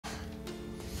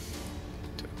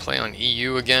Play on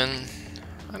EU again?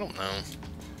 I don't know.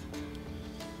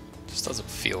 Just doesn't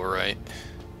feel right.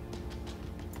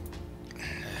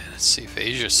 Let's see if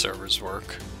Asia servers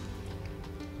work.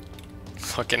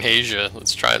 Fucking Asia,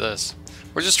 let's try this.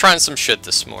 We're just trying some shit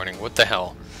this morning, what the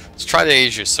hell. Let's try the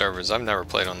Asia servers. I've never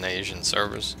played on the Asian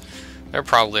servers. They're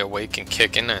probably awake and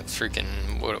kicking at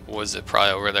freaking, what was it,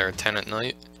 probably over there at 10 at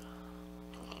night.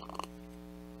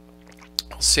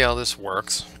 We'll see how this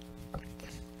works.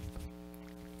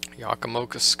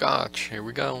 Yakamoka Scotch, here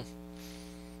we go.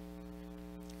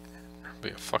 It'll be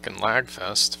a fucking lag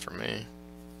fest for me.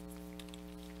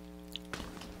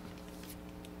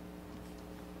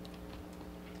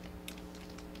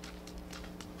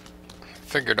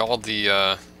 Figured all the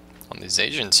on these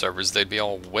Asian servers they'd be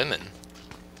all women.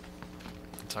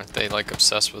 Aren't they like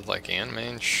obsessed with like anime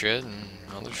and shit and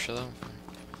other shit?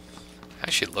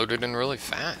 Actually loaded in really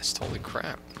fast, holy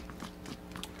crap.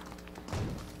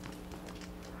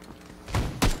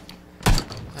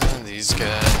 And these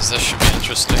guys, this should be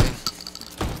interesting.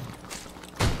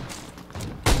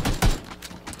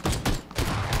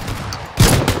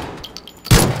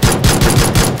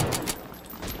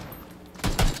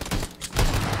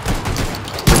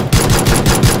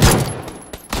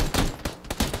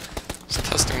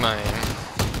 My aim.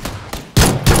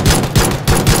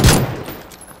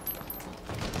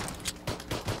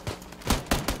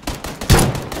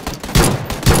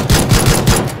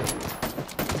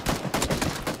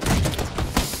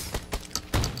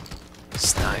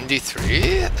 It's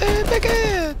 93. Big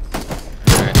it.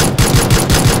 Alright.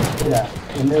 对的，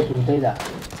有没有准备的？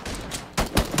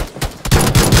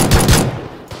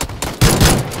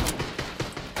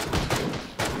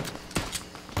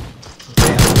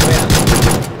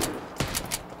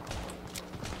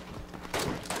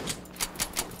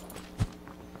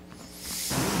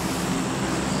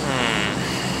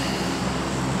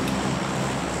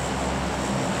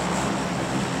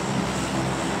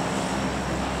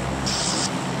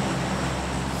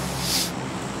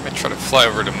 Try to fly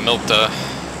over to Milta.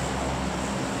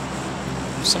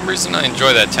 For some reason I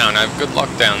enjoy that town. I have good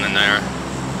luck down in there.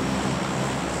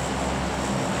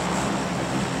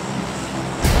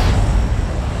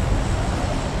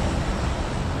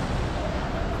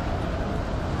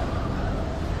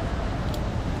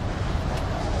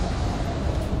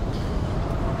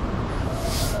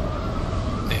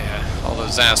 Yeah, all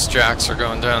those ass jacks are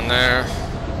going down there.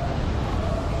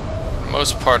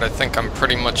 Most part, I think I'm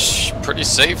pretty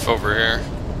safe over here.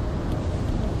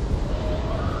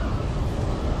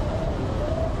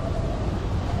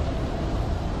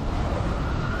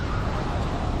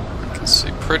 I can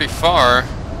see pretty far.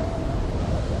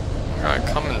 Alright,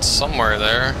 coming somewhere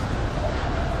there.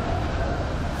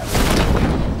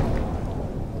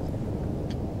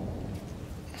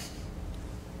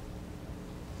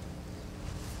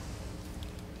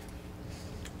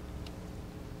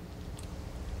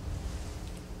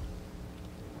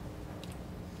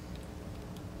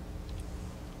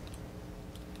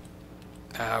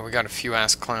 We got a few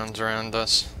ass clowns around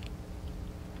us.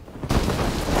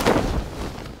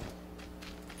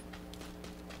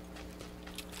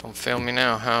 Don't fail me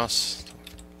now, house.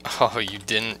 Oh, you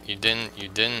didn't.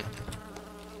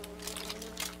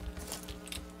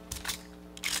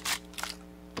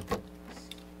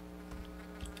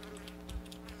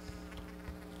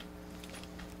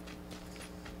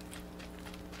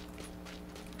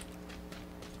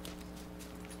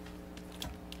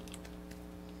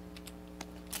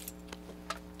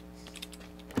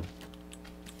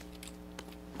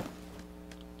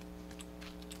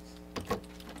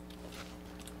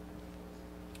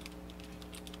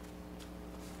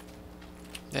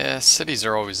 Yeah, cities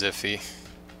are always iffy.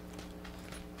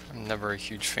 I'm never a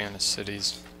huge fan of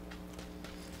cities.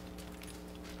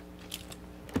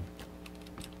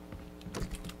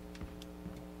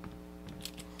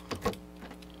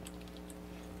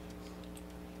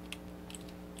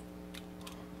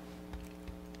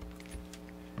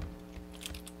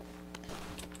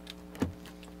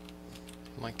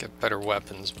 Might get better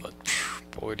weapons, but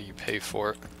boy do you pay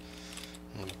for it.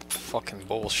 And fucking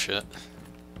bullshit.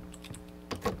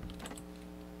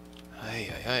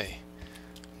 Hey.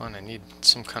 Come on, I need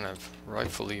some kind of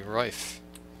rifle-y rife.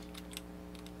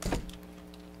 Haven't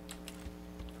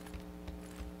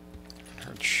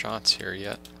heard shots here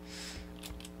yet.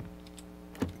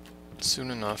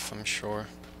 Soon enough, I'm sure.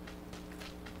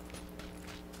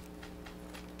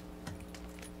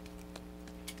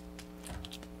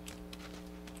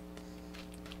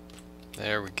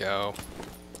 There we go.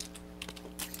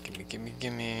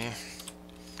 Gimme.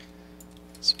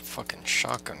 Some fucking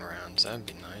shotgun rounds, that'd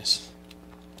be nice.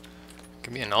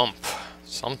 Give me an ump.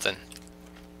 Something.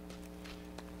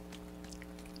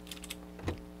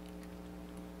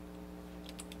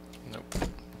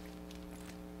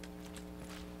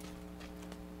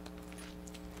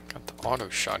 auto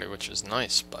shotty, which is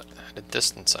nice, but at a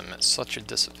distance I'm at such a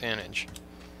disadvantage.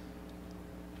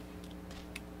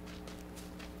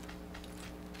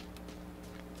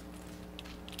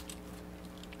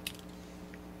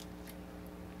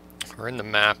 We're in the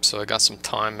map, so I got some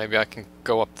time. Maybe I can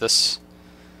go up this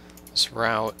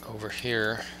route over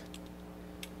here.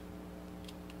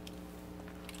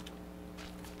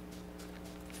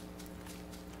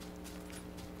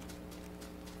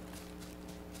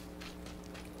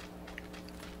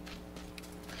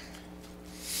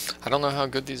 I don't know how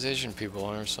good these Asian people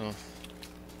are, so I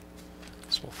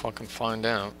guess we'll fucking find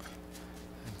out.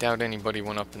 I doubt anybody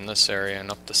went up in this area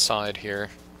and up the side here.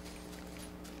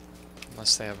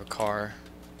 Unless they have a car.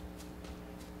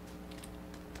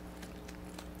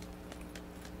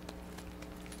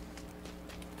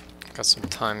 Got some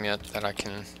time yet that I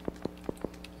can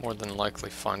more than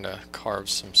likely find a car of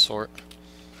some sort.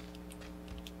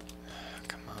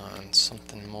 Come on,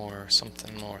 something more,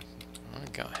 something more. I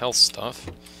got health stuff.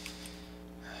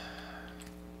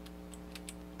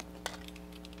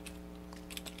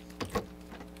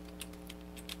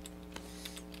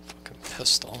 Fucking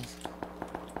pistol.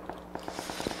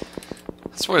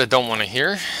 That's what I don't want to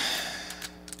hear.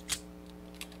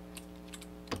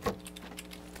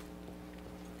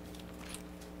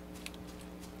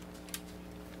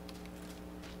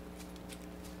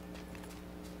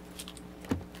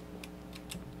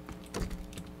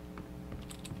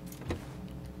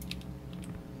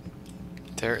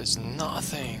 There is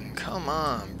nothing. Come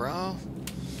on, bro.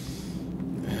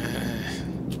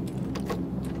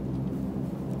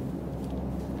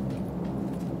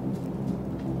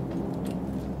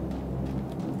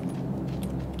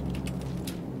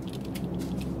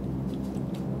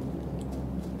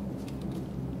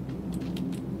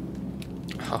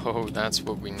 Oh, that's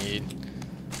what we need.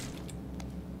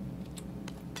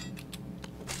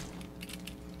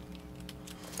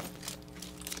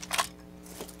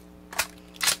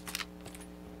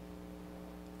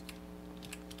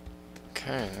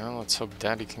 Okay, now let's hope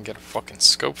Daddy can get a fucking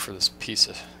scope for this piece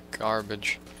of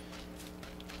garbage.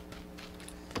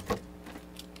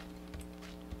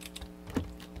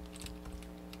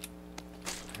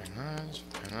 Very nice,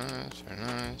 very nice, very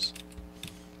nice.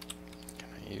 Can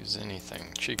I use anything?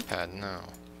 Cheek pad, no.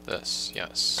 This,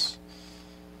 yes.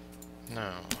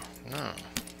 No, no.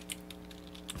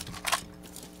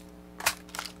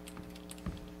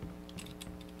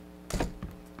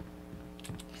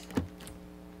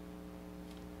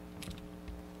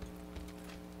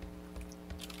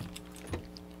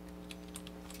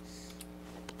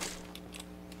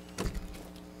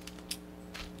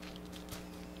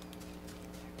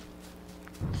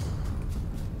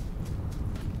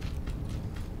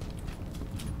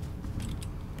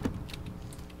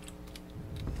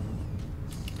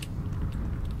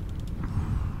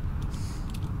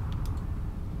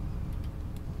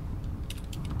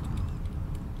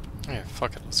 Yeah,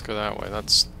 fuck it, let's go that way.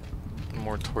 That's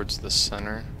more towards the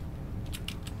center.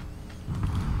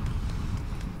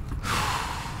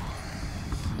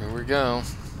 Here we go.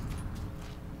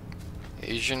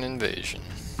 Asian invasion.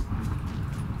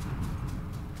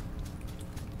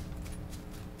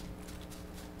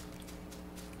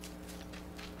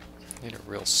 Need a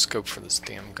real scope for this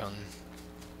damn gun.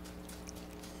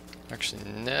 Actually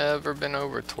never been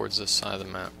over towards this side of the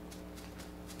map.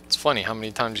 It's funny how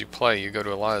many times you play, you go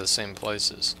to a lot of the same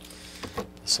places.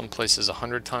 Some places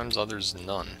 100 times, others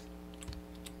none.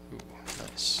 Ooh,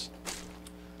 nice.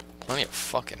 Plenty of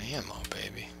fucking ammo,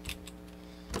 baby.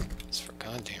 That's for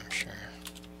goddamn sure.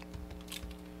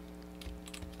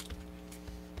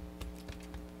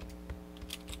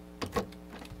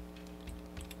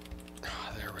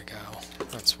 Ah, there we go.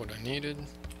 That's what I needed.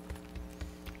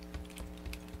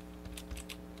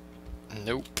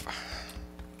 Nope.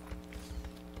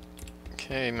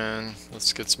 Okay, man,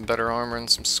 let's get some better armor and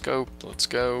some scope. Let's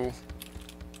go.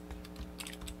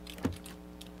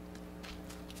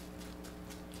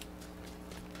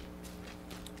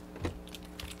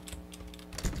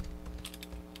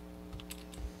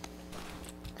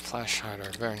 Flash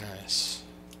hider, very nice.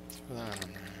 Let's put that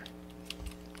on there.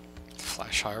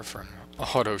 Flash hider for an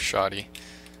auto shotty.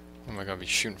 Am I gonna be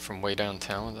shooting from way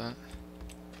downtown with that?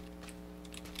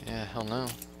 Yeah, hell no.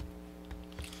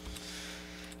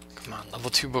 Come on, level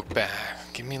 2 book bag.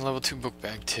 Give me a level 2 book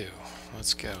bag too.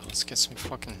 Let's go. Let's get some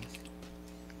fucking...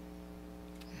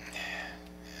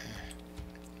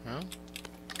 Well,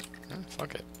 yeah,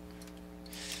 fuck it.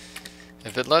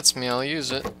 If it lets me, I'll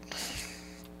use it.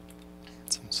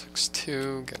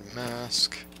 762, get a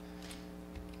mask.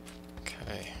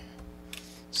 Okay.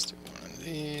 Let's do one of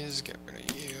these, get rid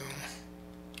of you.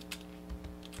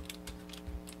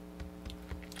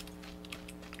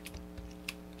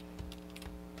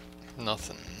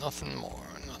 Nothing. Nothing more.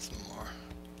 Nothing more.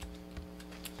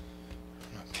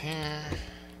 Up here.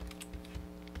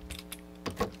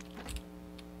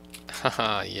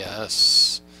 Haha,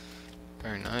 yes.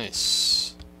 Very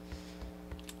nice.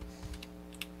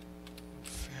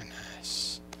 Very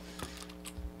nice.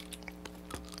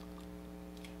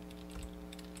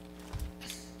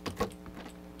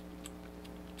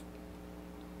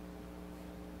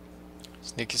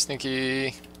 Sneaky,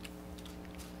 sneaky.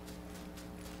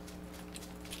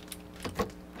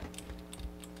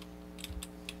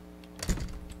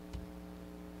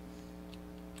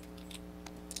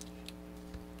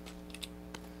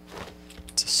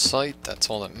 Sight, that's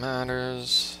all that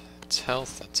matters. It's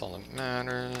health, that's all that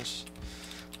matters.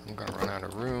 I'm gonna run out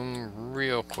of room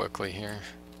real quickly here.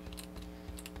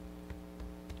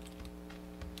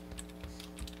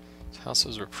 These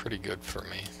houses were pretty good for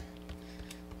me.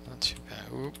 Not too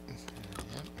bad. Oop.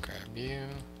 Yep, grab you.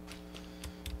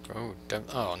 Oh,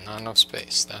 oh, not enough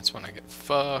space. That's when I get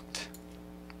fucked.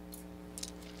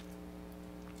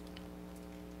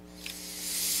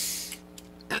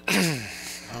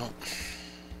 Well.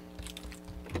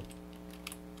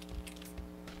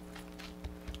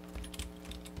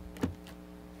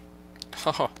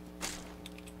 Oh.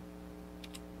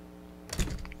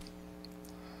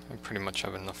 I pretty much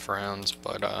have enough rounds,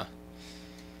 but I'll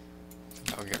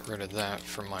get rid of that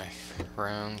for my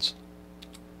rounds.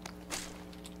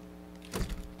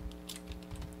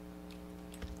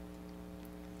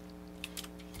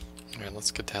 Alright, let's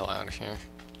get the hell out of here.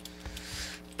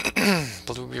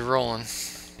 Blue be rolling.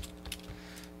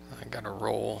 I gotta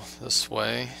roll this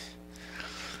way.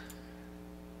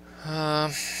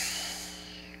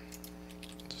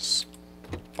 Just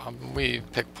bob and weave,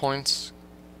 pick points.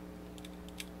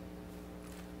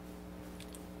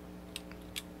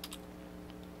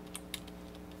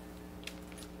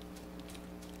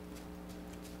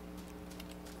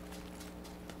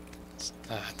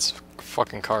 That's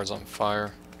fucking car's on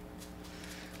fire.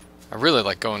 I really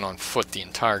like going on foot the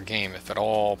entire game, if at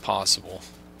all possible.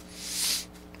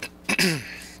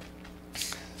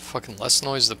 Fucking less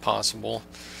noise than possible.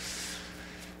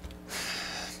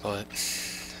 But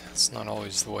it's not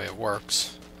always the way it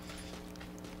works.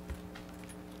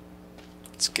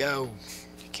 Let's go.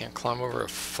 You can't climb over a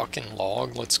fucking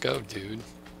log? Let's go, dude.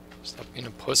 Stop being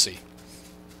a pussy.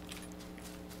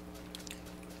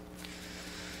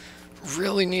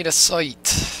 Really need a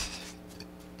sight.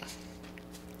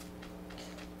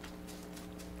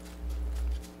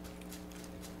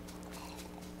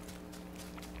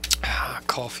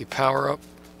 Coffee power up.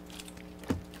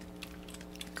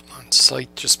 Come on,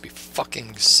 sight, just be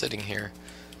fucking sitting here.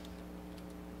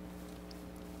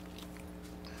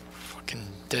 Fucking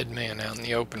dead man out in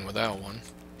the open without one.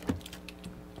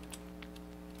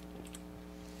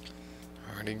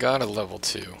 Already got a level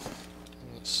 2.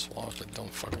 Swap it,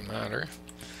 don't fucking matter.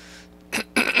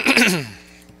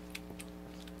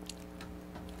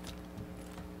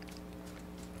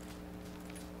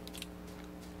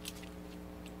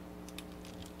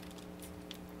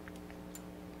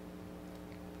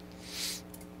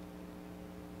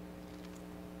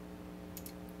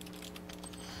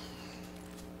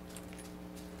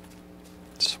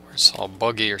 I saw a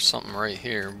buggy or something right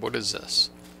here. What is this?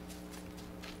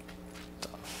 The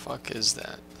fuck is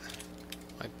that?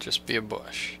 Might just be a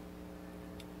bush.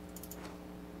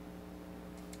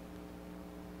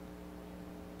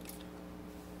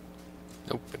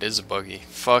 Nope, it is a buggy.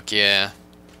 Fuck yeah.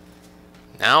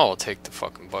 Now I'll take the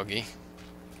fucking buggy.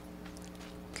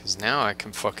 Cause now I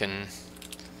can fucking...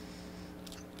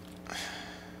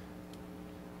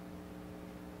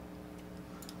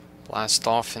 blast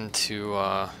off into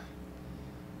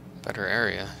better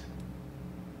area.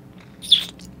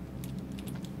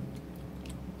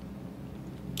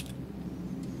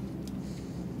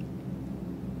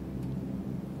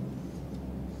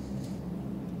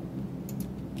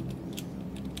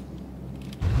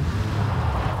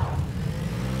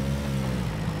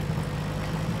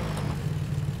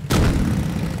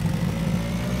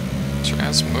 Get your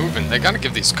ass moving. They gotta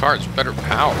give these cars better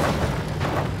power.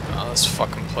 Oh, this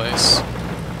fucking place.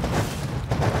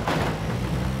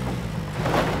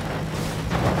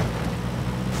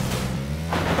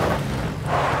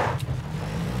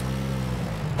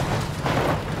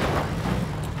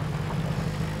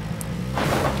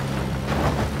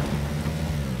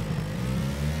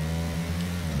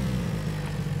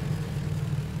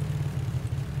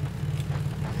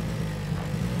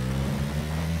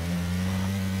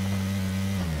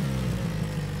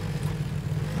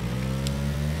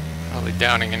 Probably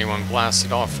doubting anyone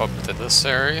blasted off up to this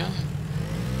area.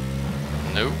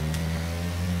 Nope.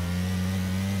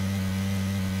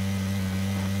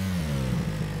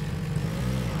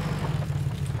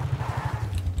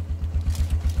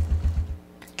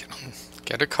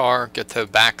 Get a car, get to the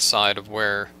backside of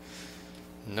where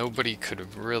nobody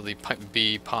could really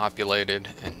be populated,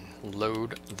 and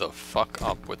load the fuck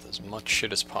up with as much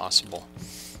shit as possible.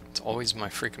 It's always my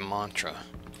freaking mantra.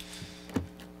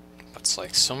 But it's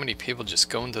like so many people just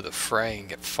go into the fray and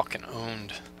get fucking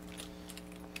owned.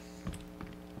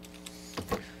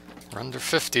 We're under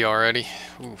 50 already.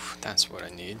 Oof, that's what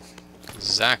I need.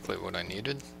 Exactly what I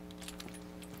needed.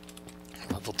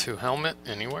 Level 2 helmet,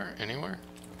 anywhere, anywhere.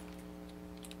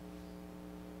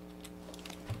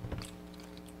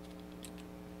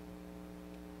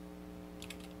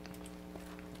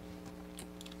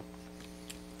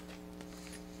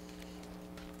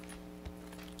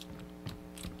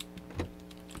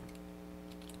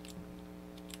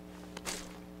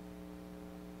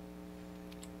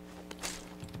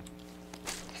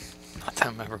 Not that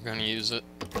I'm ever going to use it.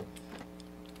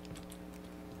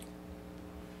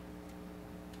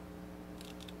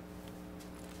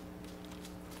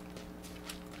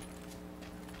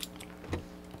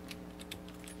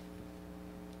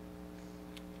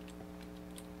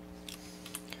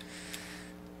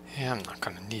 Yeah, I'm not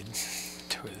going to need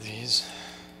 2 of these.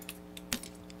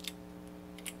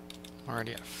 I'm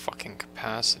already at fucking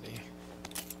capacity.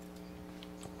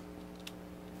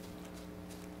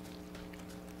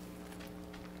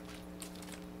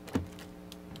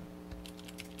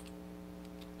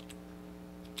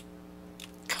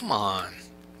 Come on.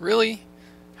 Really?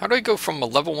 How do I go from a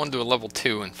level 1 to a level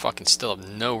 2 and fucking still have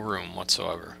no room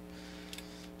whatsoever?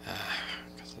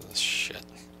 Because of this shit.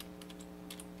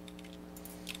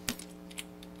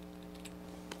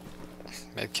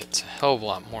 Medkit's a hell of a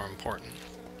lot more important.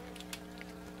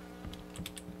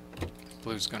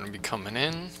 Blue's gonna be coming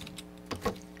in.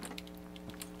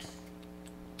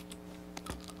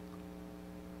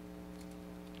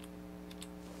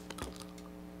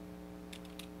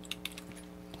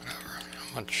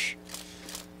 Much?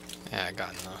 Yeah, I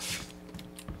got enough.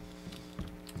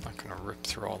 I'm not gonna rip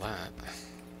through all that.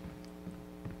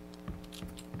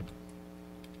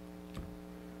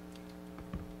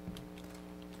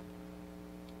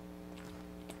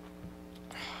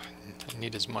 I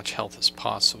need as much health as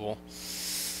possible.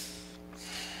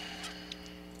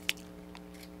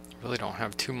 I really don't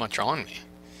have too much on me.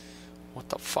 What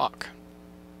the fuck?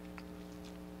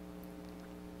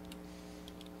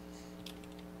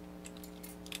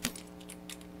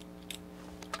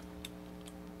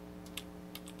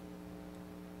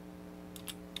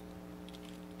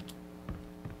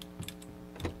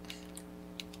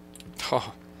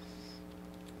 Oh.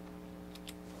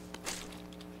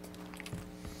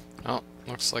 Well,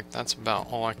 looks like that's about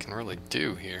all I can really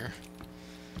do here.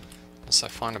 Unless I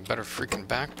find a better freaking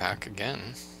backpack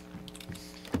again.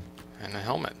 And a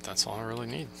helmet, that's all I really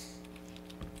need.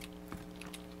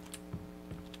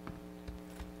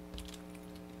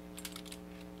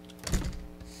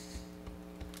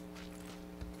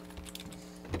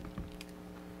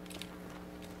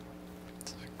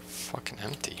 It's like fucking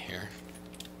empty here.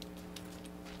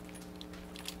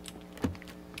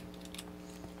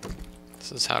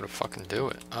 This is how to fucking do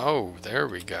it. Oh, there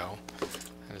we go.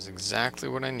 That is exactly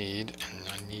what I need, and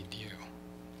I need you.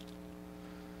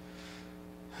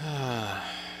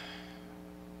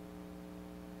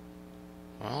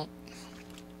 Well.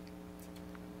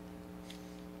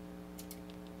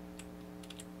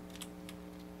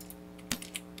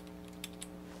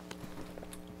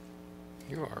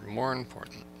 You are more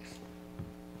important.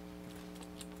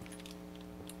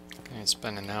 I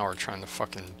spend an hour trying to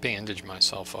fucking bandage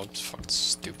myself up. It's fucking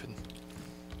stupid.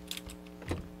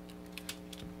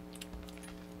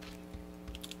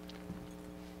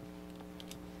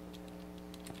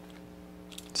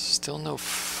 Still no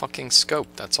fucking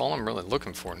scope. That's all I'm really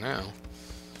looking for now.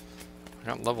 I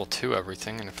got level 2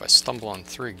 everything, and if I stumble on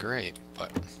 3, great,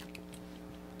 but...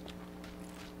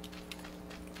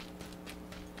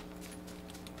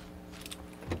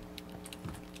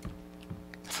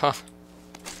 Huh.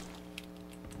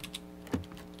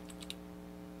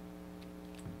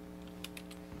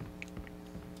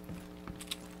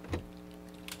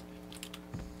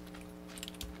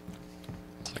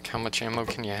 It's like, how much ammo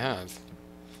can you have?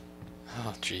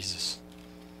 Oh, Jesus.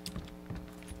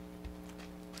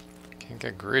 Can't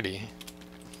get gritty.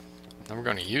 I'm never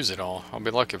going to use it all. I'll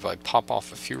be lucky if I pop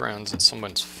off a few rounds at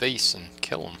someone's face and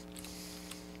kill them.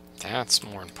 That's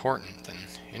more important than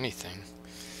anything.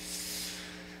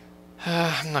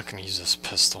 I'm not going to use this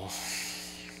pistol.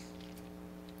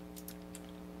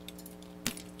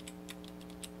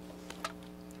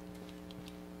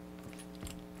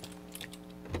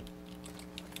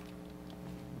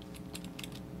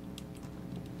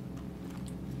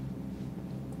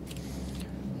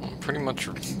 pretty much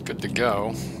good to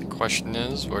go. Question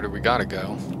is, where do we gotta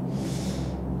go?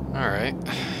 Alright.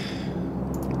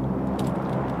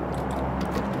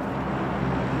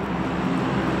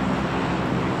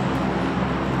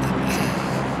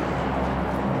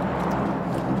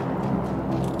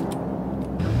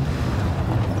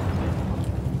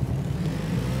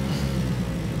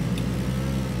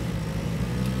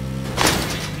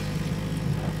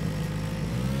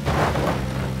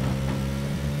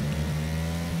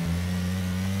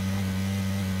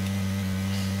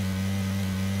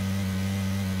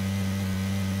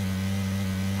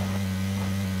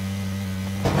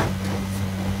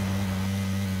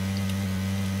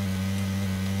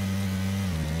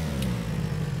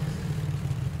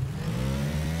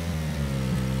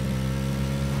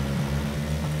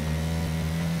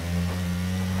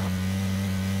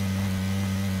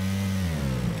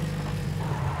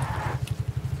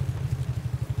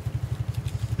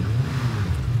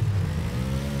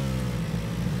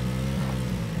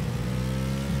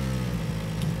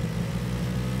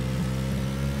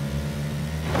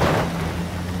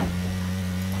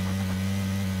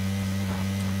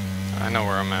 I know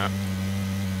where I'm at.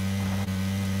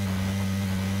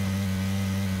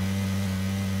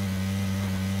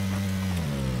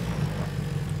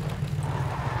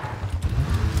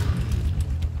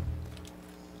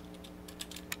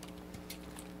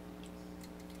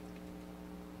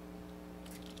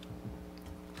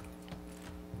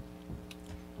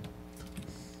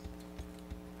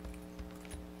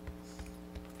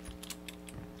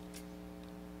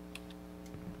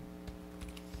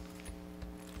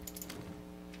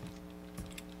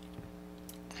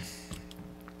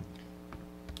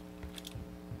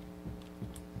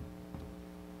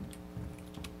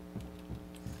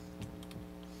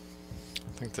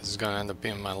 I think this is going to end up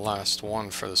being my last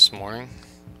one for this morning.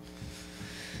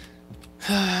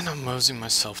 And I'm moseying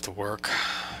myself to work.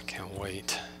 Can't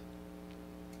wait.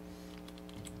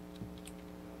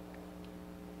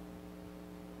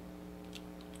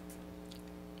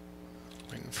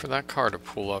 Waiting for that car to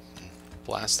pull up and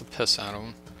blast the piss out of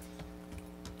him.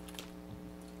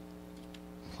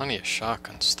 Plenty of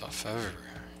shotgun stuff everywhere.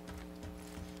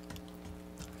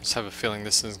 I just have a feeling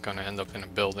this is going to end up in a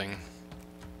building.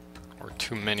 Or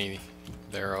too many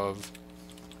thereof.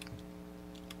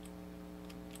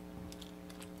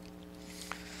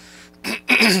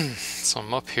 So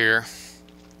I'm up here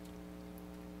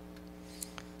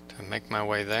to make my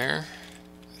way there.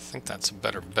 I think that's a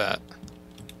better bet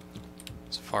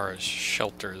as far as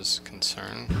shelter is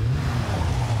concerned.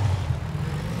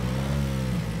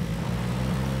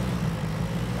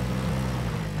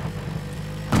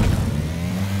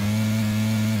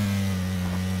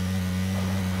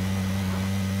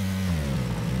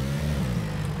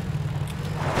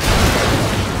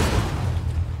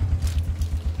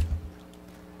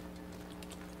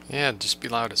 Yeah, just be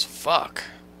loud as fuck.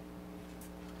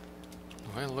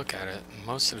 The way I look at it,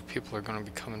 most of the people are going to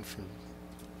be coming from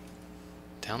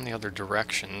down the other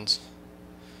directions.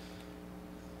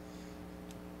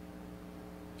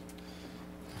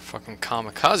 Fucking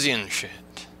kamikaze and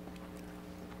shit.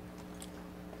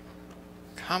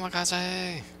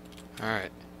 Kamikaze!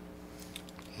 Alright.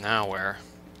 Now where?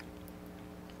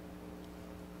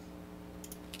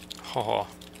 Oh.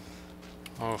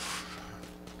 Oh.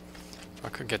 If I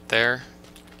could get there,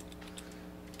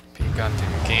 be a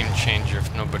goddamn game changer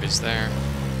if nobody's there.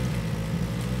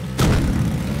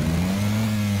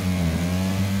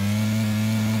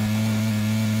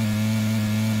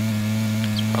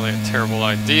 It's probably a terrible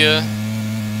idea.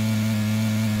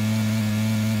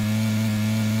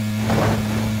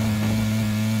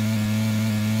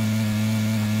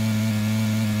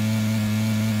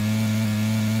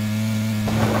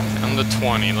 Down to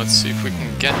 20. Let's see if we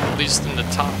can get at least in the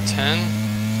top 10.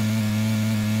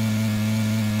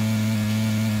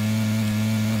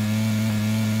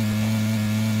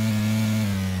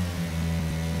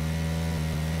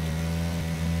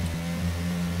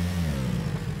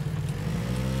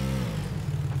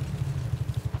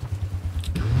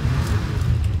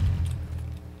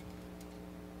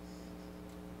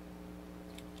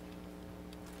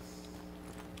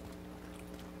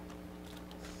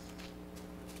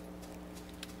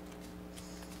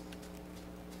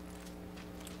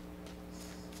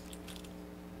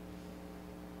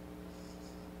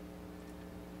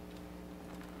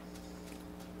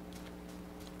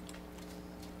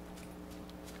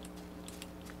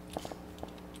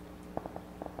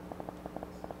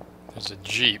 There's a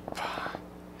Jeep.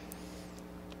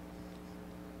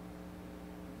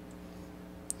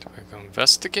 Do I go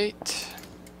investigate?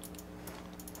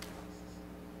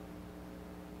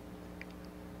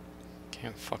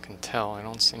 Can't fucking tell. I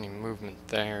don't see any movement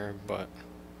there, but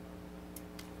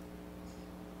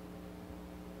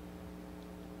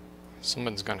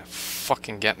someone's gonna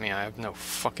fucking get me. I have no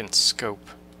fucking scope.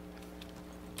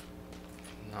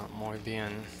 Not muy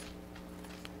bien.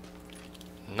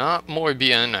 Not muy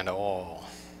bien at all.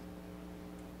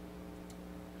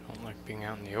 I don't like being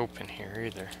out in the open here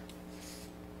either.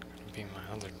 Gonna be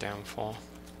my other downfall.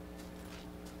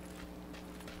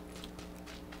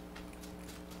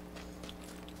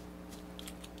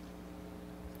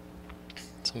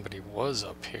 Somebody was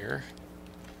up here.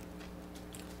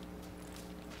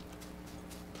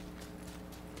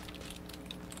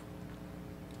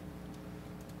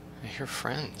 I hear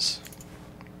friends.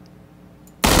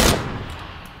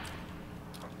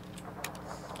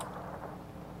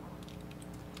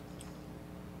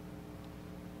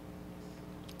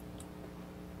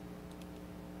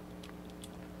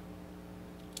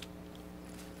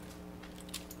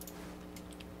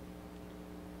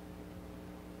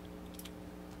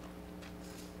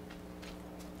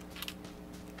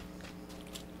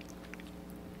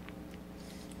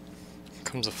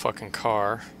 Comes a fucking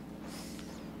car.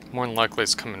 More than likely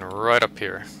it's coming right up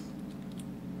here.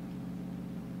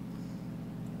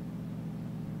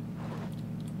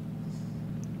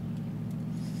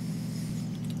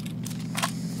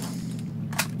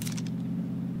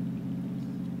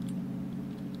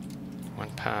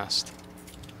 Went past.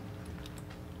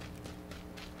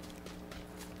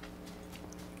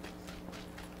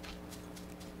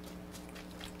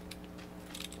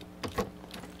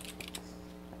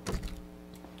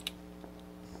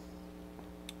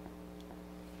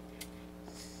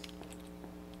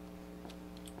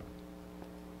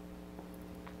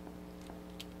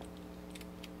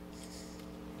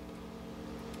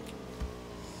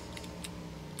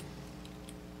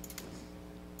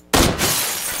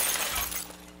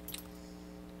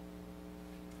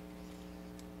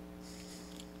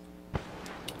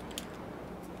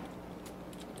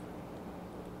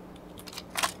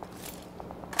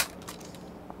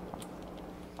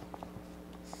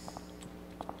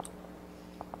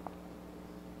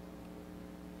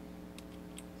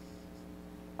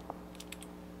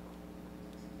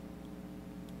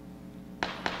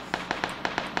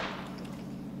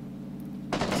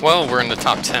 Well, we're in the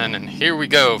top 10, and here we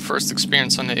go. First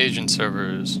experience on the Asian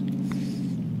servers.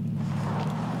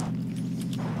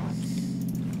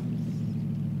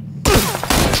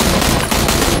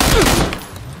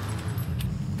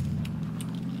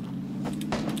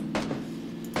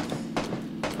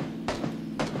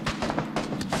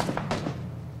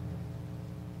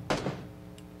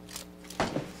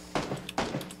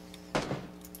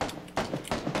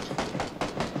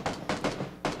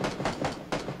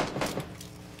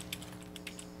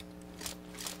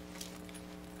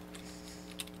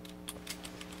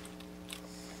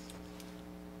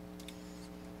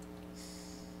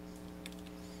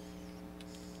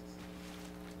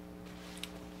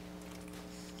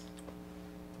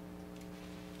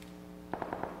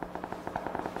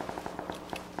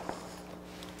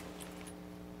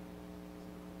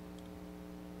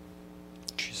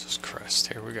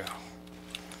 Here we go.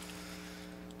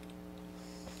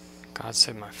 God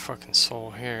save my fucking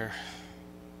soul here.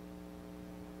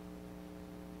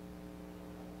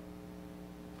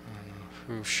 I don't know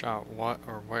who shot what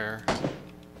or where.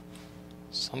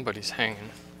 Somebody's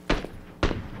hanging.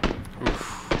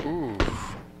 Oof.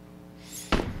 Oof.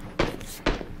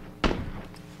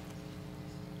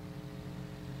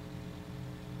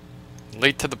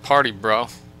 Late to the party, bro.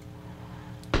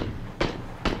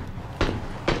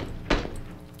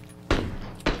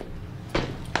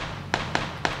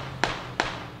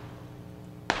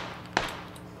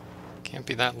 Can't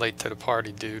be that late to the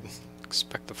party, dude.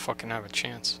 Expect to fucking have a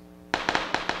chance.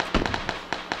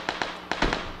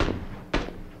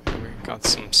 We got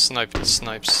some snipes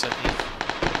sitting.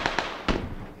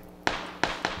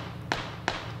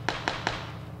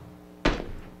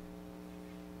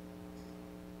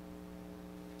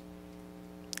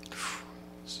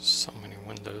 So many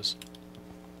windows.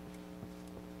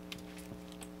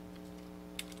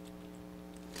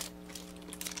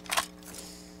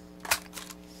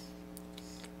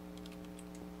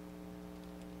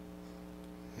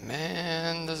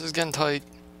 Man, this is getting tight.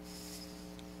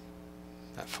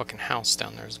 That fucking house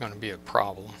down there is going to be a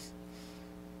problem.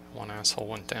 One asshole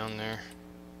went down there.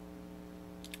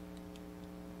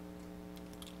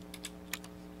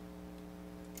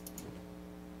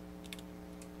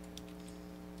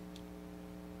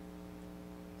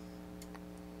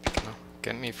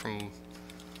 Get me from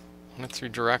one of three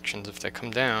directions if they come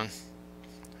down.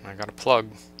 And I got a plug.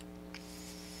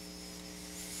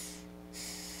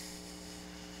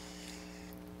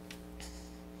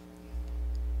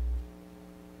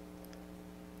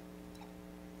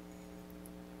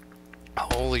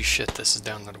 Holy shit, this is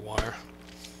down to the wire.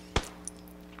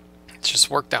 It just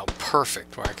worked out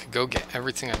perfect where I could go get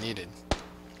everything I needed.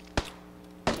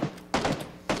 I'm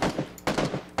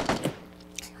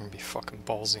gonna be fucking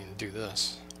ballsy and do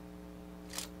this.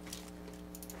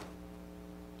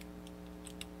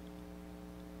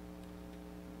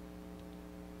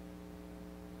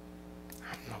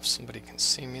 I don't know if somebody can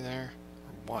see me there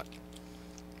or what.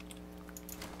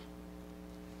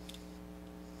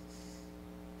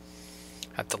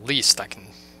 At the least, I can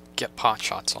get pot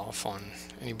shots off on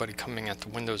anybody coming at the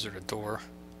windows or the door.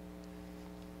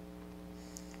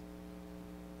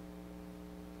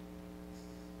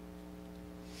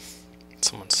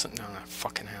 Someone's sitting down in that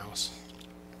fucking house.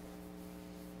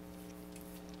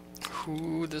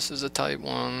 Ooh, this is a tight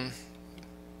one.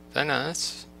 Very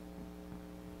nice.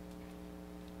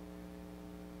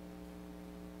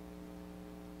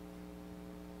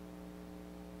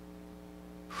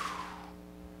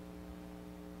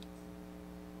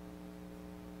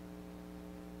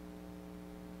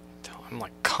 I'm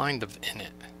like kind of in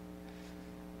it.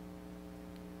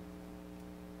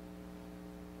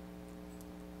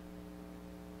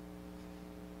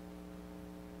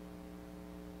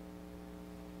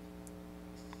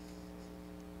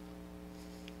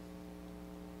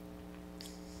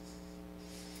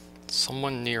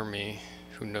 Someone near me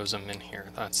who knows I'm in here,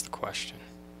 that's the question.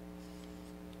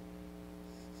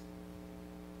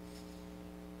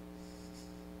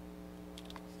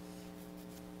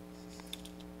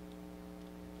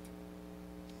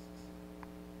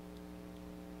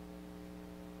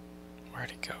 Where'd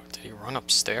he go? Did he run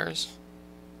upstairs?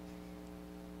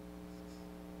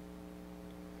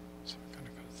 So I gotta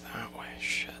go that way.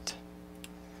 Shit.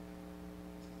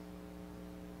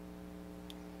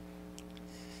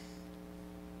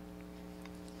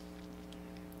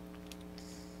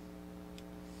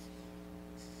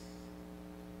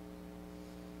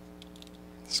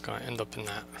 It's gonna end up in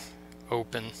that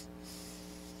open. If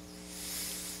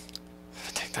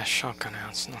I take that shotgun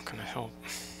out, it's not gonna help.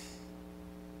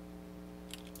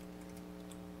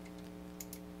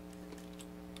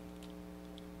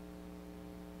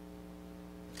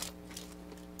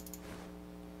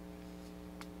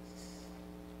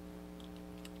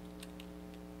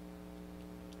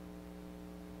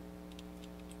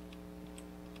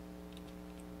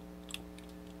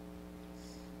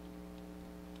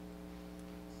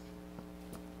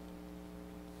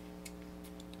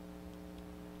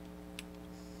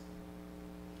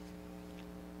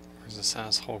 Where's this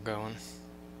asshole going?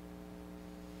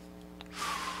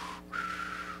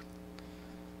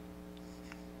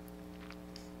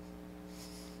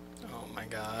 Oh my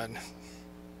god.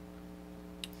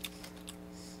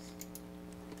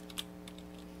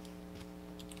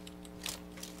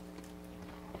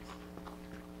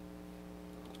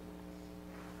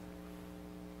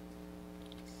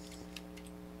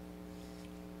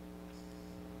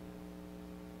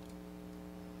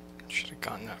 Should have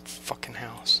gotten that fucking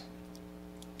house.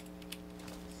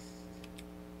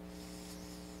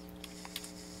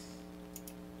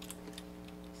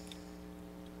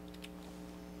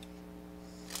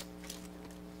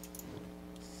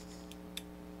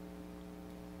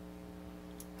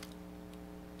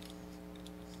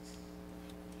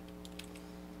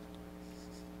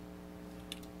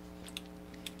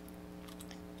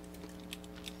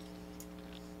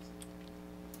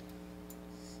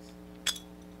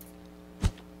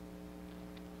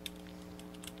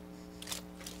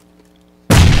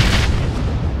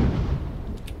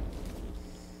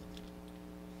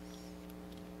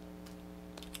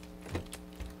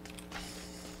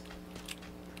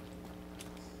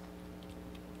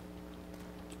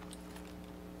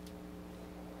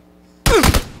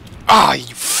 Ah,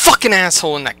 you fucking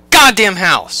asshole in that goddamn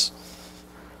house!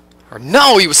 Or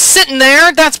no, he was sitting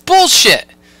there? That's bullshit!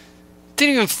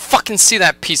 Didn't even fucking see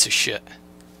that piece of shit.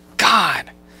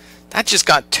 God! That just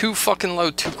got too fucking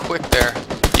low too quick there.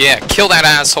 Yeah, kill that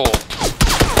asshole.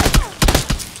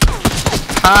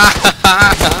 Ha ha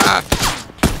ha ha!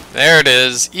 There it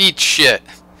is. Eat shit.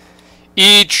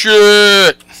 Eat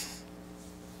shit!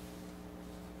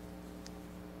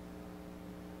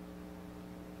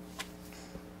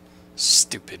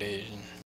 Stupid Asian.